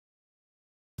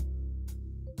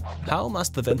How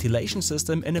must the ventilation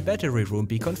system in a battery room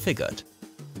be configured?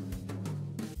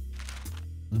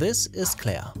 This is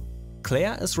Claire.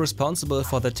 Claire is responsible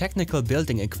for the technical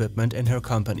building equipment in her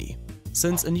company.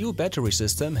 Since a new battery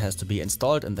system has to be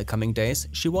installed in the coming days,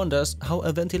 she wonders how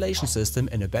a ventilation system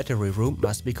in a battery room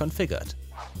must be configured.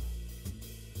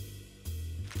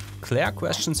 Claire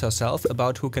questions herself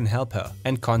about who can help her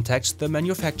and contacts the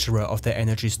manufacturer of the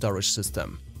energy storage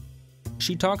system.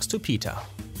 She talks to Peter.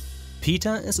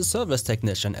 Peter is a service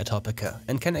technician at HOPPECKE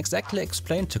and can exactly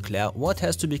explain to Claire what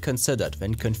has to be considered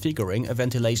when configuring a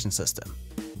ventilation system.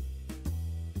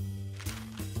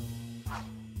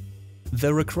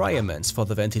 The requirements for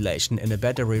the ventilation in a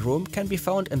battery room can be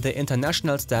found in the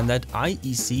international standard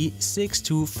IEC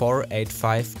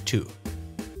 62485-2.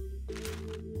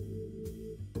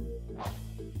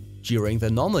 During the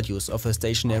normal use of a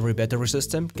stationary battery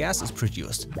system, gas is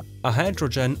produced. A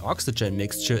hydrogen-oxygen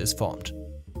mixture is formed.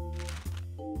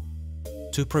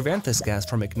 To prevent this gas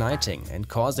from igniting and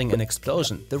causing an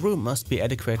explosion, the room must be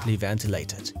adequately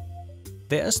ventilated.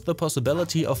 There is the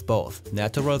possibility of both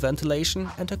natural ventilation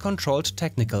and a controlled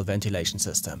technical ventilation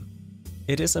system.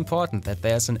 It is important that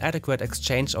there is an adequate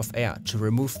exchange of air to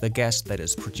remove the gas that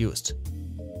is produced.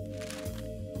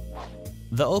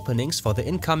 The openings for the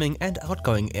incoming and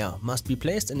outgoing air must be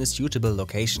placed in a suitable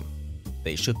location.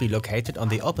 They should be located on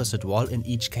the opposite wall in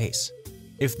each case.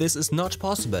 If this is not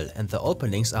possible and the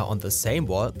openings are on the same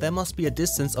wall, there must be a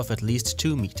distance of at least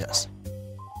 2 meters.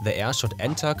 The air should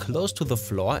enter close to the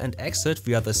floor and exit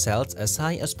via the cells as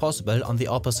high as possible on the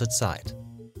opposite side.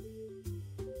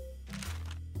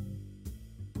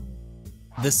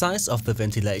 The size of the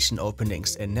ventilation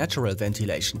openings in natural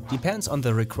ventilation depends on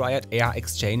the required air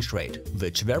exchange rate,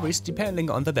 which varies depending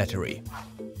on the battery.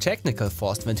 Technical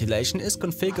forced ventilation is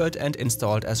configured and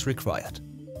installed as required.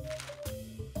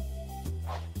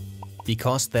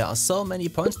 Because there are so many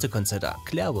points to consider,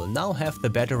 Claire will now have the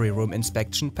battery room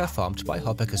inspection performed by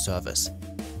HOPPECKE service.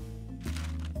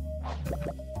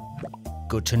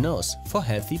 Good to knows for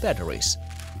healthy batteries.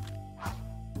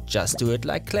 Just do it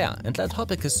like Claire and let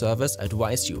HOPPECKE service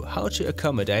advise you how to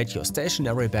accommodate your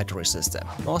stationary battery system,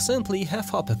 or simply have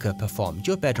HOPPECKE perform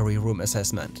your battery room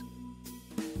assessment.